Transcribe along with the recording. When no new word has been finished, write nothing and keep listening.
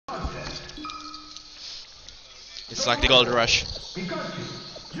It's like the gold rush.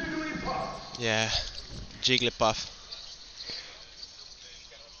 Yeah, Jigglypuff.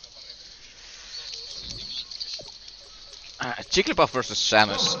 Jigglypuff versus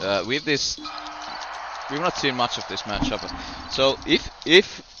Samus. We've not seen much of this matchup. So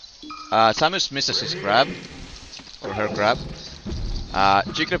if Samus misses his grab or her grab,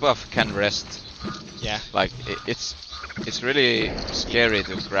 Jigglypuff can rest. Yeah. Like it's really scary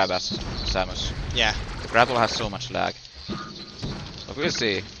to grab as Samus. Yeah. The grapple has so much lag. But we'll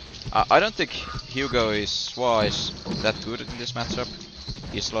see. I don't think Schwa is that good in this matchup.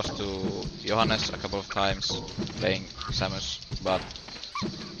 He's lost to Johannes a couple of times playing Samus, but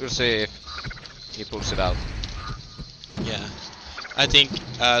we'll see if he pulls it out. Yeah. I think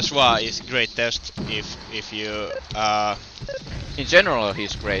Schwa is great test if you In general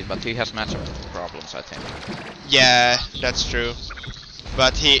he's great, but he has matchup problems, I think. yeah, that's true.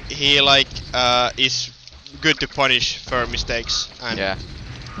 But he like is good to punish for mistakes and Yeah.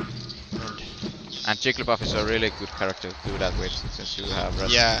 And Jigglypuff is a really good character to do that with, since you have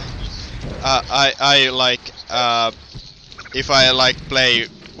rest. yeah. I like if I like play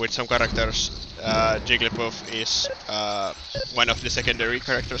with some characters, Jigglypuff is one of the secondary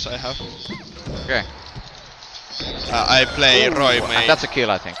characters I have. Okay. I play Roy main. And that's a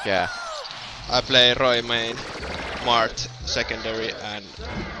kill, I think, yeah. I play Roy main, Mart secondary, and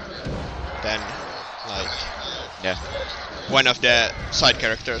then like Yeah. one of the side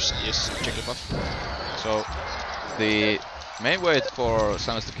characters is Jigglypuff. So the main way for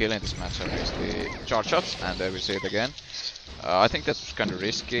Samus to kill in this matchup is the charge shots, and there we see it again. I think that's kind of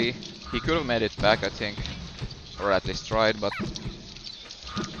risky. He could have made it back, I think, or at least tried, but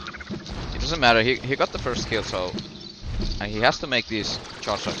it doesn't matter. He got the first kill, so and he has to make these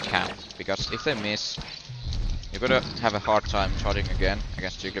charge shots count, because if they miss, you're gonna have a hard time charging again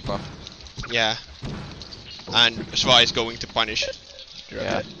against Jigglypuff. Yeah. And Schwa is going to punish.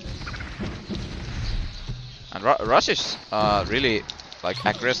 Yeah. And Rush is really like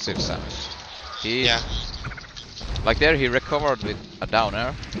aggressive Samus. Yeah. Like there he recovered with a down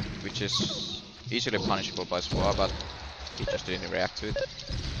air, which is easily punishable by Schwa, but he just didn't react to it.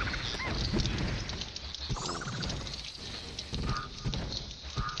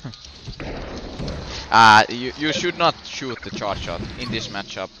 You should not shoot the charge shot in this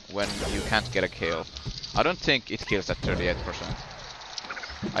matchup when you can't get a kill. I don't think it kills at 38%.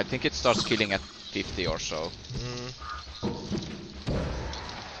 I think it starts killing at 50 or so.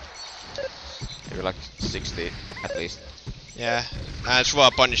 Maybe like 60 at least. Yeah. And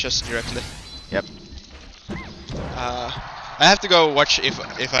Schwa punishes directly. Yep. I have to go watch if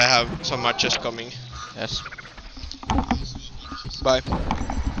I have some matches coming. Yes. Bye.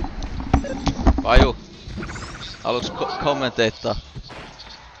 Aju, haluatko kommenteittaa?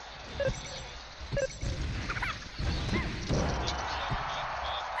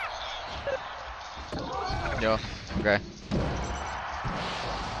 Joo, okei.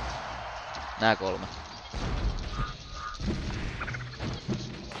 Nää kolme.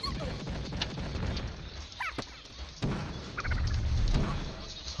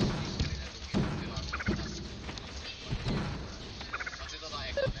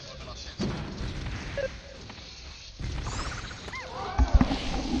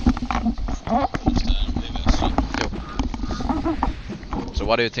 So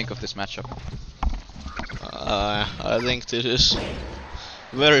what do you think of this matchup? I think this is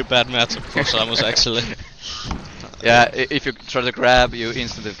very bad matchup for Samus actually. Yeah, if you try to grab, you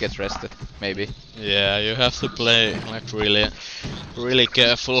instantly get rested, maybe. Yeah, you have to play like really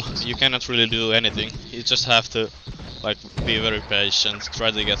careful. You cannot really do anything. You just have to like be very patient,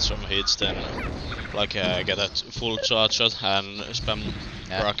 try to get some hits, then like get a full charge shot and spam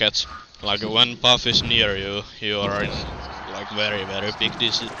rockets. Like when Puff is near you, you are in like very big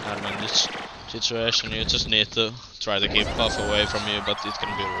disadvantage situation. You just need to try to keep Puff away from you, but it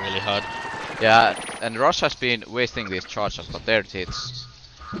can be really hard. Yeah, and Rush has been wasting these charge shots, but they're hits.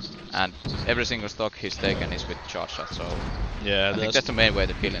 And every single stock he's taken is with charge shot, so yeah, I think that's the main way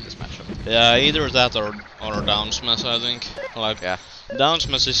to kill in this matchup. Yeah, either that or down smash, I think. Like down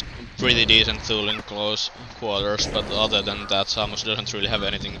smash is pretty decent tool in close quarters, but other than that, Samus doesn't really have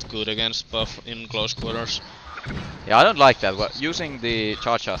anything good against Puff in close quarters. Yeah, I don't like that. Using the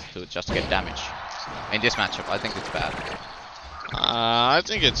charge shot to just get damage in this matchup, I think it's bad. I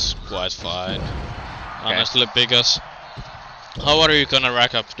think it's quite fine, honestly, because how are you gonna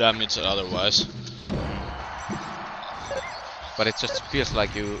rack up damage otherwise? but it just feels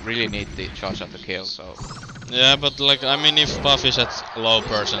like you really need the charge out to kill. So Yeah, but like I mean, if Puff is at low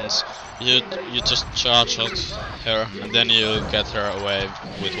percents, you just charge out her, and then you get her away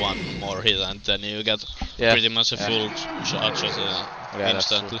with one more hit, and then you get pretty much a full charge shot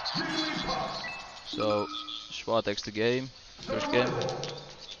instantly. So Schwa takes the game, first game.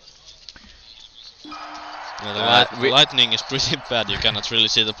 Yeah, the lightning is pretty bad. You cannot really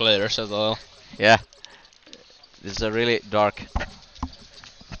see the players at all. Yeah, this is a really dark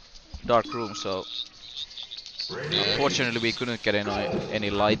room, so unfortunately we couldn't get any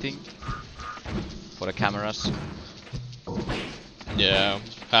lighting for the cameras. Yeah,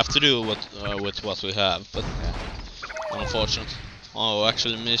 have to do with what we have, but unfortunate. Oh,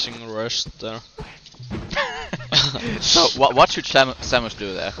 actually missing rest there. So what should Samus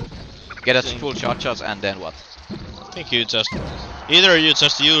do there? Get us full charge shots and then what? I think you just either you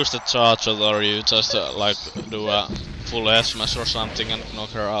just use the charge shot or you just like do a full S-smash or something and knock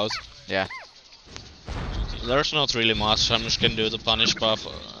her out. Yeah. There's not really much Samus can do to punish Puff,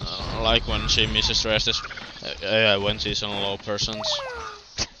 like when she misses restes, when she's on low percents.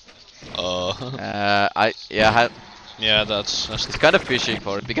 Yeah, that's it's kind of fishing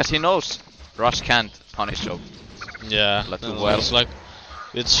for it because he knows Rush can't punish so. Yeah, well. It's like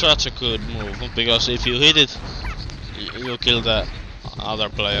it's such a good move because if you hit it, you kill the other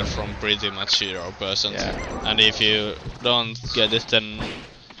player from pretty much 0%. Yeah. And if you don't get it, then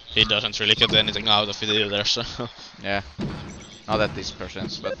he doesn't really get anything out of it either. So yeah, not at this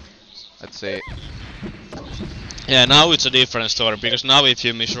percent, but let's see. Yeah, now it's a different story because now if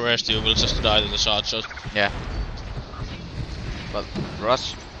you miss rest, you will just die to the charge shot. Yeah. But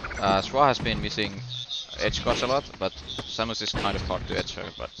Rush, Schwa has been missing edge guards a lot, but Samus is kind of hard to edge her.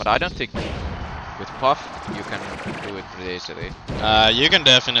 But I don't think with Puff you can do it pretty easily. You can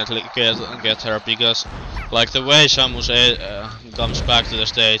definitely get her because like the way Samus comes back to the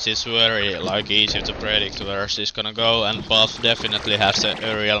stage is very like easy to predict where she's gonna go, and Puff definitely has the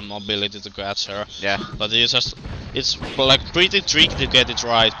aerial mobility to catch her. Yeah. But it's like pretty tricky to get it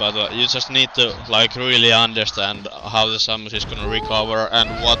right, but you just need to like really understand how the Samus is gonna recover and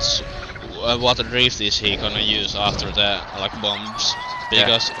what drift is he gonna use after the like bombs.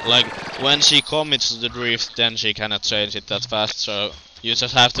 Because like when she commits to the drift, then she cannot change it that fast. So you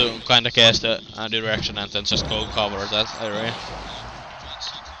just have to kind of guess the direction and then just go cover that area.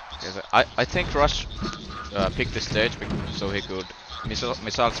 Yes, I think Rush picked this stage so he could missile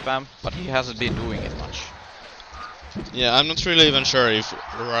spam, but he hasn't been doing it much. Yeah, I'm not really even sure if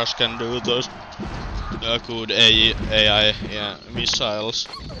Rush can do those good AI missiles.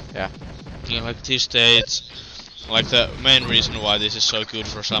 Yeah. Like this stage. Like the main reason why this is so good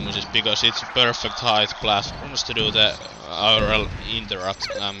for Samus is because it's perfect height platforms to do the aerial interrupt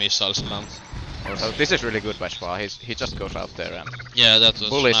missile spam. So this is really good by Schwa. He just goes out there and that was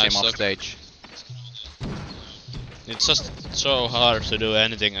bullies nice him off stage. It's just so hard to do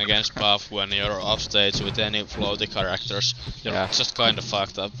anything against Puff when you're off stage with any floaty characters. You're just kind of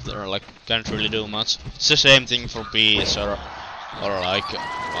fucked up. They're like can't really do much. It's the same thing for Peach or like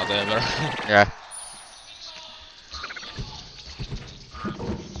whatever. Yeah.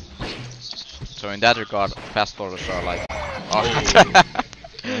 So in that regard, fast forwards are like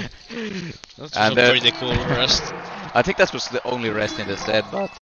That's a pretty cool rest. I think that was the only rest in the set, but